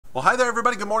Well, hi there,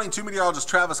 everybody. Good morning. Meteorologist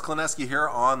Travis Klineski here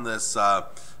on this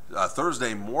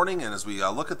Thursday morning. And as we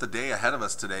look at the day ahead of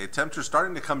us today, temperatures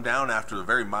starting to come down after a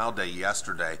very mild day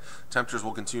yesterday. Temperatures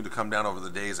will continue to come down over the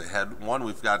days ahead.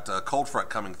 We've got a cold front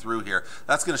coming through here.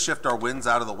 That's going to shift our winds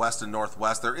out of the west and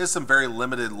northwest. There is some very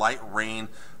limited light rain.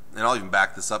 And I'll even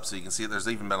back this up so you can see it. There's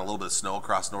even been a little bit of snow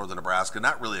across northern Nebraska.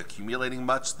 Not really accumulating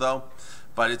much, though.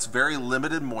 But it's very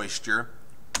limited moisture.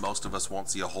 Most of us won't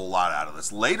see a whole lot out of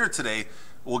this. Later today,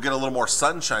 we'll get a little more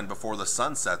sunshine before the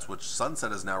sun sets, which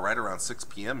sunset is now right around 6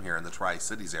 p.m. here in the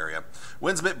Tri-Cities area.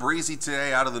 Winds a bit breezy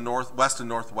today out of the northwest and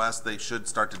northwest. They should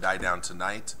start to die down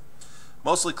tonight.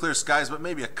 Mostly clear skies, but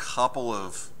maybe a couple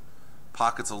of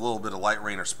pockets, a little bit of light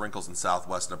rain or sprinkles in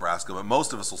southwest Nebraska, but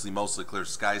most of us will see mostly clear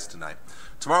skies tonight.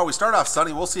 Tomorrow we start off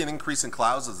sunny. We'll see an increase in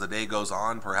clouds as the day goes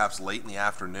on, perhaps late in the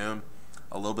afternoon.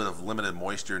 A little bit of limited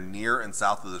moisture near and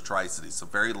south of the Tri-Cities. So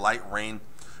very light rain,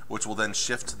 which will then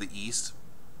shift to the east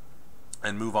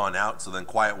and move on out. So then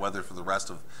quiet weather for the rest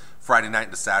of Friday night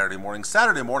into Saturday morning.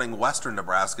 Saturday morning, western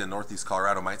Nebraska and northeast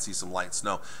Colorado might see some light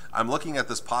snow. I'm looking at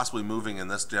this possibly moving in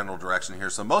this general direction here.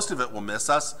 So most of it will miss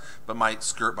us, but might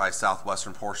skirt by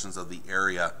southwestern portions of the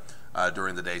area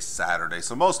during the day Saturday.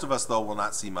 So most of us, though, will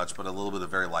not see much, but a little bit of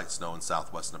very light snow in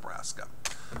southwest Nebraska.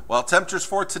 Well, temperatures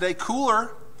for today,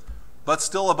 cooler, but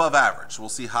still above average. We'll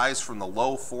see highs from the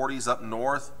low 40s up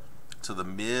north to the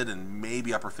mid and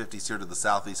maybe upper 50s here to the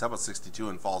southeast. How about 62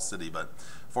 in Falls City? But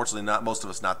fortunately, most of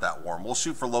us not that warm. We'll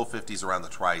shoot for low 50s around the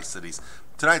Tri-Cities.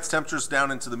 Tonight's temperatures down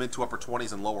into the mid to upper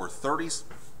 20s and lower 30s.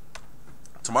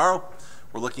 Tomorrow,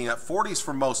 we're looking at 40s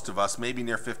for most of us, maybe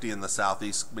near 50 in the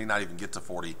southeast. May not even get to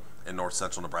 40 in north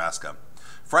central Nebraska.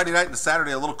 Friday night into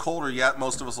Saturday, a little colder yet.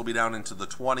 Most of us will be down into the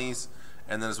 20s.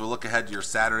 And then as we look ahead to your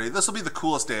Saturday, this will be the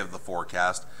coolest day of the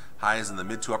forecast. Highs in the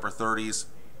mid to upper 30s,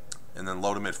 and then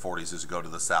low to mid 40s as you go to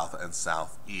the south and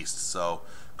southeast. So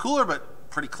cooler, but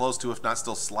pretty close to, if not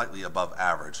still slightly above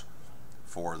average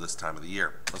for this time of the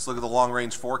year. Let's look at the long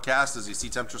range forecast as you see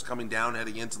temperatures coming down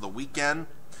heading into the weekend.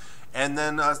 And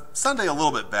then Sunday a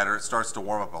little bit better. It starts to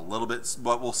warm up a little bit,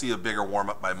 but we'll see a bigger warm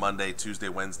up by Monday, Tuesday,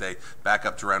 Wednesday, back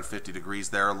up to around 50 degrees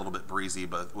there, a little bit breezy,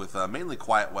 but with mainly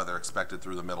quiet weather expected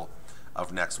through the middle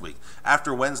of next week.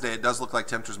 After Wednesday, it does look like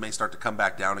temperatures may start to come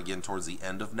back down again towards the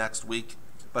end of next week,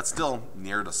 but still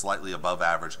near to slightly above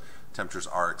average temperatures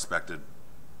are expected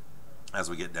as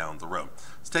we get down the road.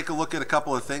 Let's take a look at a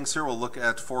couple of things here. We'll look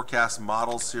at forecast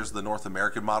models. Here's the North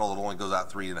American model. It only goes out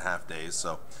 3.5 days,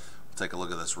 so we'll take a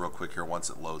look at this real quick here once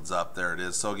it loads up. There it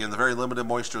is. So again, the very limited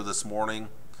moisture this morning.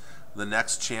 The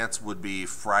next chance would be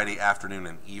Friday afternoon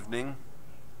and evening.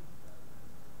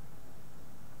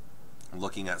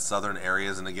 Looking at southern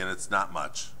areas, and again, it's not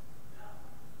much.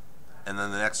 And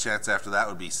then the next chance after that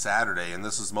would be Saturday, and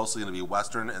this is mostly going to be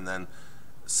western and then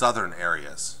southern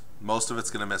areas. Most of it's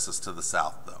going to miss us to the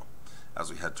south, though, as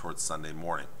we head towards Sunday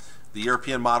morning. The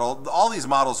European model, all these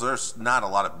models, there's not a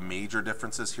lot of major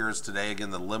differences here as today.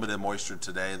 Again, the limited moisture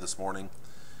today, this morning.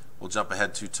 We'll jump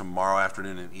ahead to tomorrow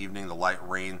afternoon and evening, the light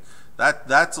rain.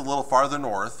 That's a little farther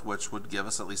north, which would give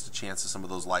us at least a chance of some of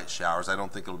those light showers. I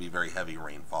don't think it'll be very heavy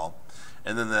rainfall.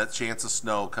 And then that chance of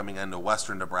snow coming into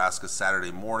western Nebraska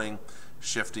Saturday morning,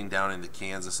 shifting down into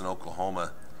Kansas and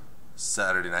Oklahoma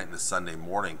Saturday night into Sunday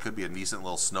morning. Could be a decent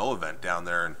little snow event down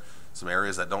there in some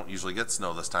areas that don't usually get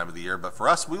snow this time of the year. But for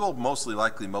us, we will mostly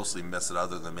miss it,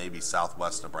 other than maybe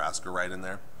southwest Nebraska right in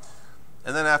there.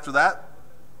 And then after that,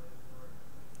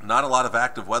 not a lot of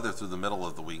active weather through the middle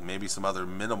of the week. Maybe some other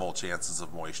minimal chances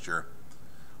of moisture.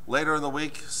 Later in the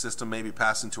week, system may be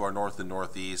passing to our north and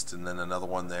northeast, and then another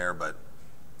one there. But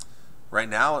right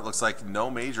now, it looks like no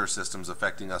major systems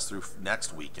affecting us through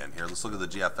next weekend here. Let's look at the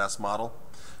GFS model.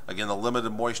 Again, the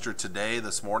limited moisture today,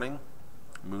 this morning,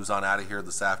 moves on out of here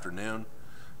this afternoon.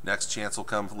 Next chance will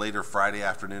come later Friday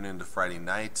afternoon into Friday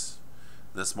night.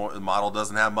 This model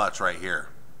doesn't have much right here.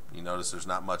 You notice there's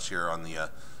not much here on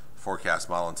the forecast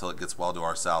model until it gets well to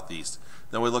our southeast.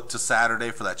 Then we look to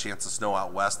Saturday for that chance of snow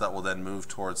out west that will then move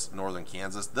towards northern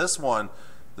Kansas. This one,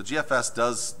 the GFS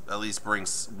does at least bring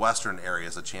western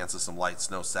areas a chance of some light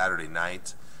snow Saturday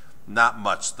night. Not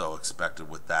much, though, expected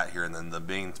with that here. And then the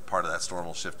main part of that storm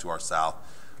will shift to our south.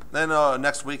 Then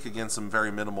next week, again, some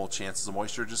very minimal chances of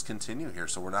moisture just continue here.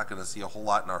 So we're not going to see a whole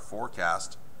lot in our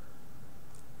forecast,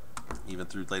 even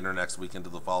through later next week into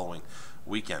the following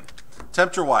weekend.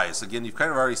 Temperature-wise, again, you've kind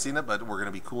of already seen it, but we're going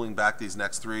to be cooling back these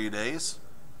next 3 days.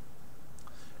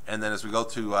 And then as we go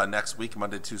to next week,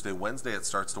 Monday, Tuesday, Wednesday, it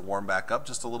starts to warm back up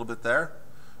just a little bit there.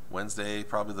 Wednesday,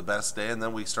 probably the best day, and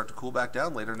then we start to cool back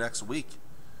down later next week.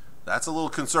 That's a little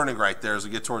concerning right there as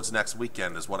we get towards next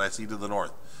weekend, is what I see to the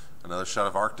north. Another shot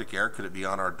of Arctic air. Could it be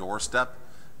on our doorstep?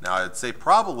 Now, I'd say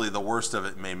probably the worst of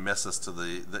it may miss us to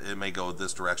it may go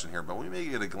this direction here, but we may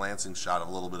get a glancing shot of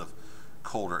a little bit of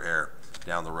colder air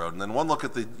down the road. And then one look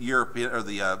at the European or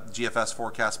the GFS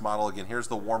forecast model. Again, here's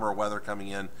the warmer weather coming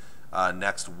in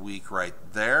next week right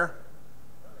there.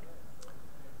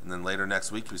 And then later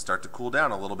next week, we start to cool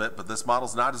down a little bit, but this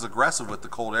model's not as aggressive with the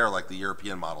cold air like the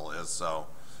European model is, so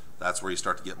that's where you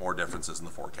start to get more differences in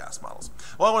the forecast models.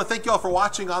 Well, I want to thank you all for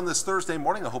watching on this Thursday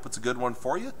morning. I hope it's a good one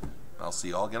for you. I'll see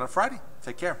you all again on Friday.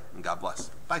 Take care, and God bless.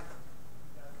 Bye.